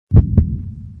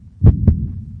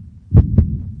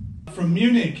from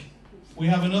Munich, we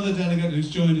have another delegate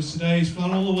who's joined us today. He's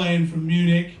flown all the way in from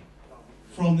Munich,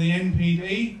 from the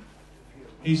NPD.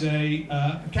 He's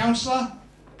a councillor,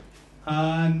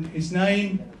 and his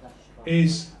name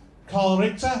is Carl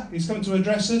Richter. He's come to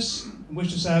address us and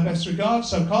wish to say our best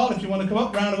regards. So Carl, if you want to come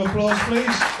up, round of applause,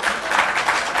 please.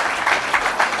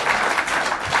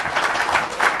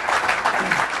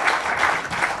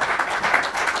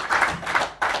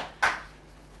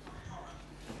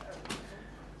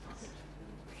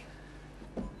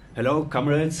 Hello,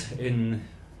 comrades in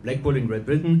Blackpool in Great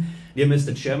Britain, dear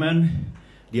Mr. Chairman,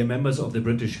 dear members of the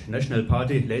British National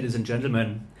Party, ladies and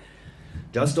gentlemen.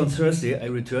 Just on Thursday, I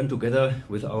returned together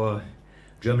with our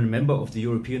German member of the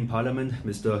European Parliament,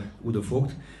 Mr. Udo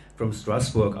Vogt, from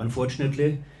Strasbourg.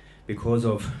 Unfortunately, because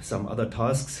of some other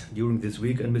tasks during this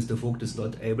week, and Mr. Vogt is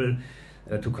not able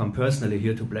to come personally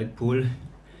here to Blackpool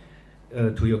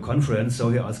to your conference, so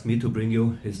he asked me to bring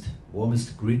you his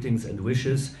warmest greetings and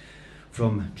wishes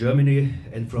from Germany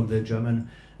and from the German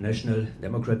National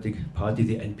Democratic Party,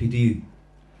 the NPD.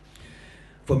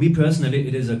 For me personally,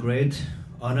 it is a great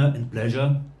honor and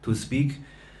pleasure to speak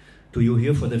to you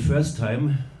here for the first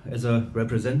time as a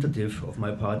representative of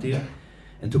my party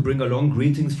and to bring along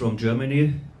greetings from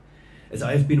Germany, as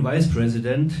I have been vice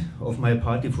president of my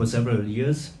party for several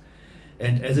years,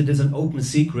 and as it is an open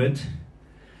secret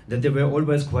that there were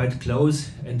always quite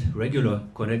close and regular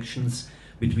connections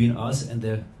between us and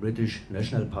the British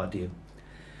National Party.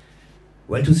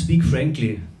 Well, to speak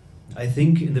frankly, I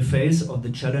think in the face of the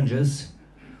challenges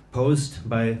posed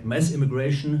by mass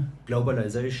immigration,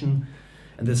 globalization,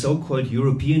 and the so-called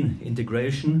European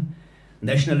integration,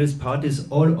 nationalist parties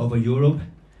all over Europe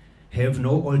have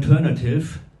no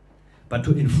alternative but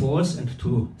to enforce and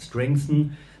to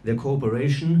strengthen their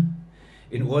cooperation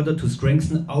in order to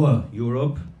strengthen our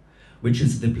Europe, which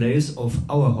is the place of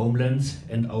our homelands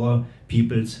and our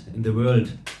peoples in the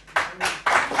world.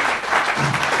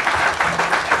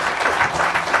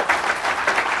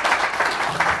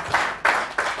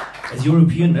 As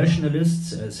European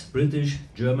nationalists, as British,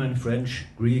 German, French,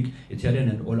 Greek, Italian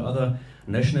and all other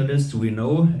nationalists, we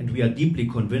know and we are deeply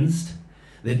convinced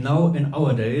that now in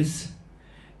our days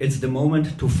it's the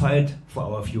moment to fight for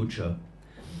our future.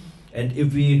 And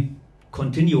if we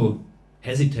continue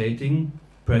hesitating,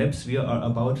 perhaps we are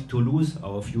about to lose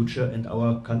our future and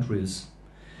our countries.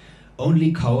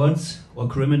 Only cowards or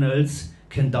criminals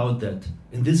can doubt that.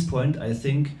 In this point, I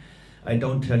think I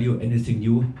don't tell you anything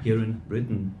new here in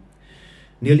Britain.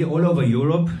 Nearly all over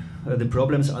Europe, the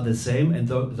problems are the same, and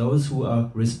those who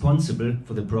are responsible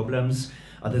for the problems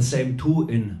are the same too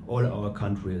in all our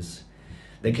countries.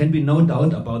 There can be no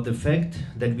doubt about the fact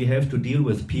that we have to deal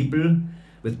with people,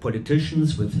 with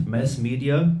politicians, with mass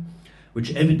media,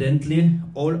 which evidently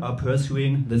all are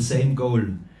pursuing the same goal: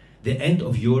 the end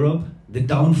of Europe, the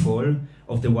downfall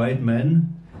of the white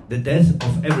man, the death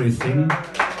of everything.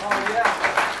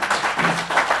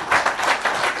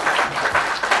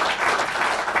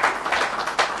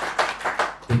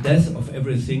 The death of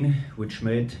everything which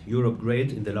made Europe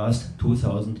great in the last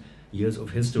 2000 years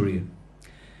of history.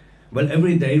 Well,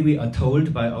 every day we are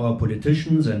told by our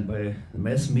politicians and by the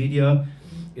mass media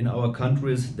in our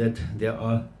countries that there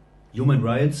are human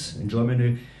rights. In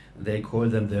Germany, they call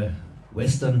them the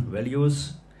Western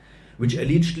values, which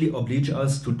allegedly oblige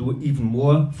us to do even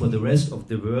more for the rest of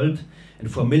the world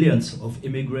and for millions of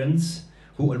immigrants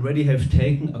who already have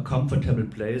taken a comfortable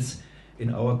place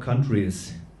in our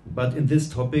countries. But in this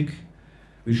topic,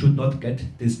 we should not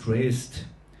get distressed.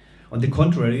 On the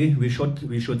contrary, we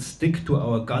should stick to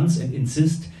our guns and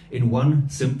insist in one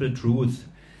simple truth.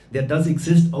 There does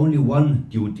exist only one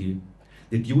duty: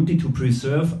 the duty to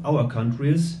preserve our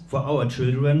countries for our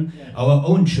children, our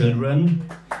own children,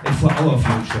 and for our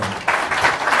future.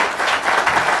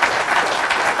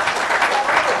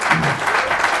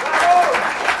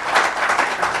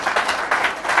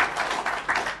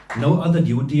 No other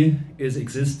duty is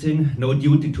existing, no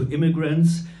duty to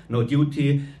immigrants, no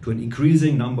duty to an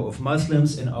increasing number of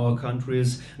Muslims in our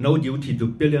countries, no duty to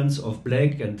billions of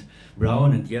black and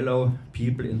brown and yellow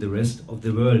people in the rest of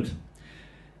the world.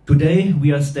 Today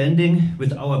we are standing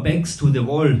with our backs to the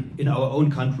wall in our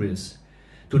own countries.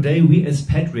 Today we as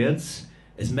patriots,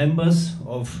 as members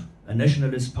of a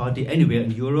nationalist party anywhere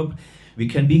in Europe, we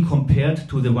can be compared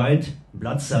to the white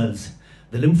blood cells,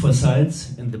 the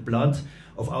lymphocytes in the blood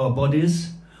of our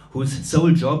bodies, whose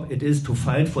sole job it is to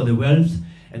fight for the wealth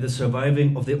and the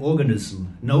surviving of the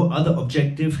organism. No other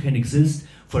objective can exist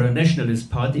for a nationalist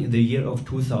party in the year of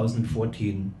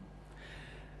 2014.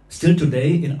 Still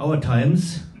today, in our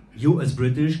times, you as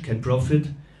British can profit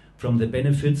from the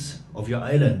benefits of your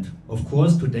island. Of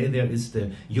course, today there is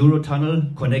the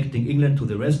Eurotunnel connecting England to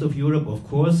the rest of Europe. Of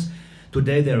course,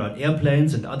 today there are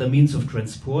airplanes and other means of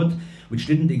transport which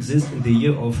didn't exist in the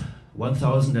year of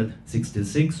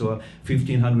 1066 or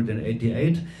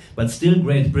 1588, but still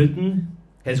Great Britain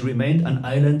has remained an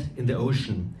island in the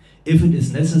ocean. If it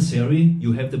is necessary,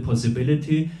 you have the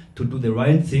possibility to do the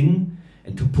right thing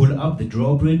and to pull up the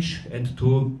drawbridge and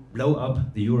to blow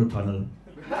up the Eurotunnel.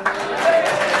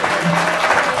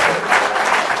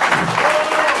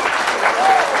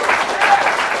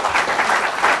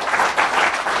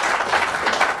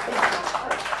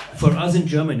 For us in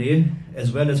Germany,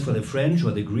 as well as for the French or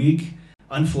the Greek,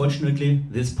 unfortunately,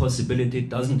 this possibility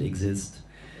doesn't exist.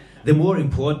 The more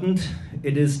important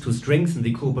it is to strengthen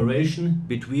the cooperation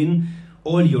between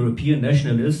all European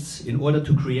nationalists in order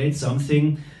to create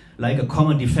something like a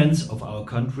common defense of our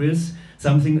countries,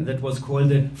 something that was called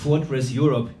the Fortress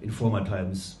Europe in former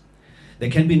times.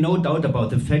 There can be no doubt about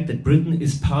the fact that Britain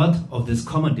is part of this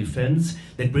common defense,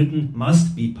 that Britain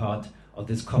must be part of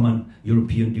this common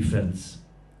European defense.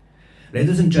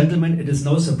 Ladies and gentlemen, it is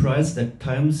no surprise that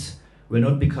times will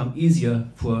not become easier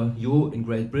for you in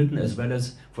Great Britain as well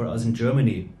as for us in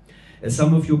Germany. As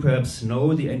some of you perhaps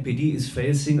know, the NPD is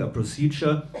facing a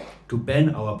procedure to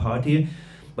ban our party,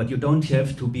 but you don't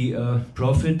have to be a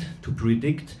prophet to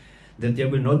predict that there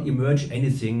will not emerge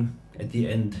anything at the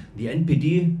end. The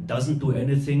NPD doesn't do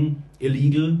anything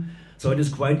illegal, so it is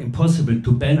quite impossible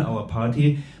to ban our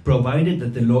party, provided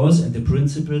that the laws and the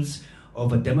principles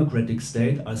of a democratic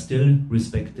state are still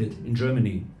respected in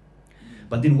Germany.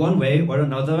 But in one way or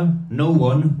another, no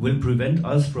one will prevent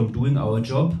us from doing our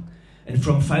job and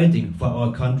from fighting for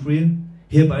our country.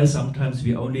 Hereby sometimes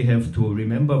we only have to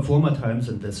remember former times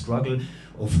and the struggle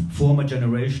of former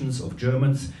generations of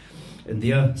Germans and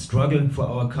their struggle for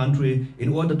our country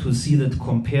in order to see that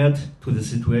compared to the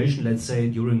situation, let's say,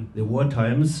 during the war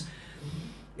times,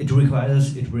 it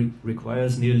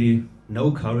requires nearly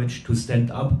no courage to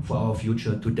stand up for our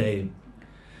future today.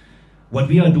 What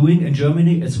we are doing in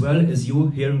Germany, as well as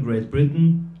you here in Great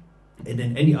Britain and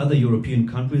in any other European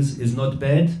countries, is not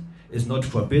bad, is not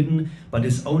forbidden, but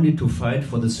is only to fight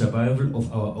for the survival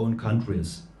of our own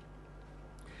countries.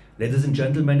 Ladies and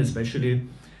gentlemen, especially,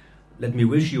 let me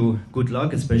wish you good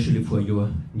luck, especially for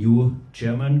your new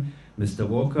chairman, Mr.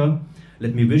 Walker.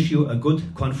 Let me wish you a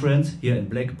good conference here in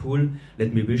Blackpool.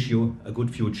 Let me wish you a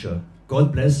good future.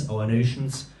 God bless our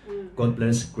nations. God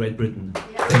bless Great Britain.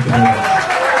 Thank you very much.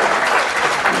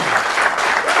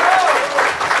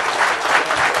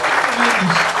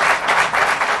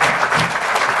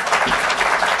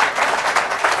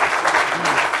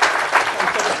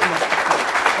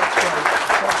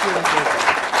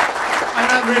 And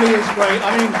that really is great.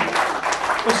 I mean,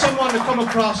 for someone to come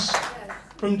across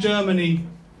from Germany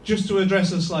just to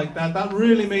address us like that, that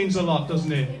really means a lot,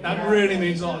 doesn't it? That really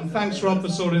means a lot. And thanks, Rob, for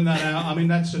sorting that out. I mean,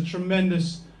 that's a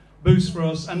tremendous boost for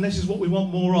us. And this is what we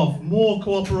want more of. More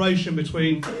cooperation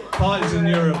between parties in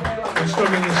Europe. We're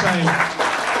struggling the same.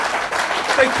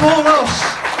 They call us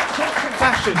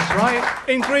fascists, right?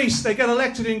 In Greece, they get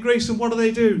elected in Greece, and what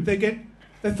do? They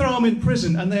throw them in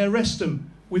prison and they arrest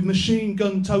them with machine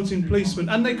gun toting policemen,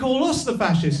 and they call us the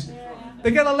fascists.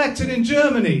 They get elected in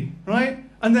Germany, right?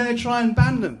 And then they try and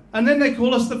ban them. And then they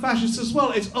call us the fascists as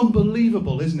well. It's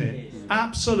unbelievable, isn't it?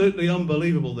 Absolutely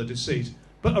unbelievable, the deceit.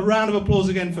 But a round of applause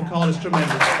again for Carl is tremendous.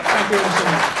 Thank you all so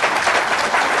much.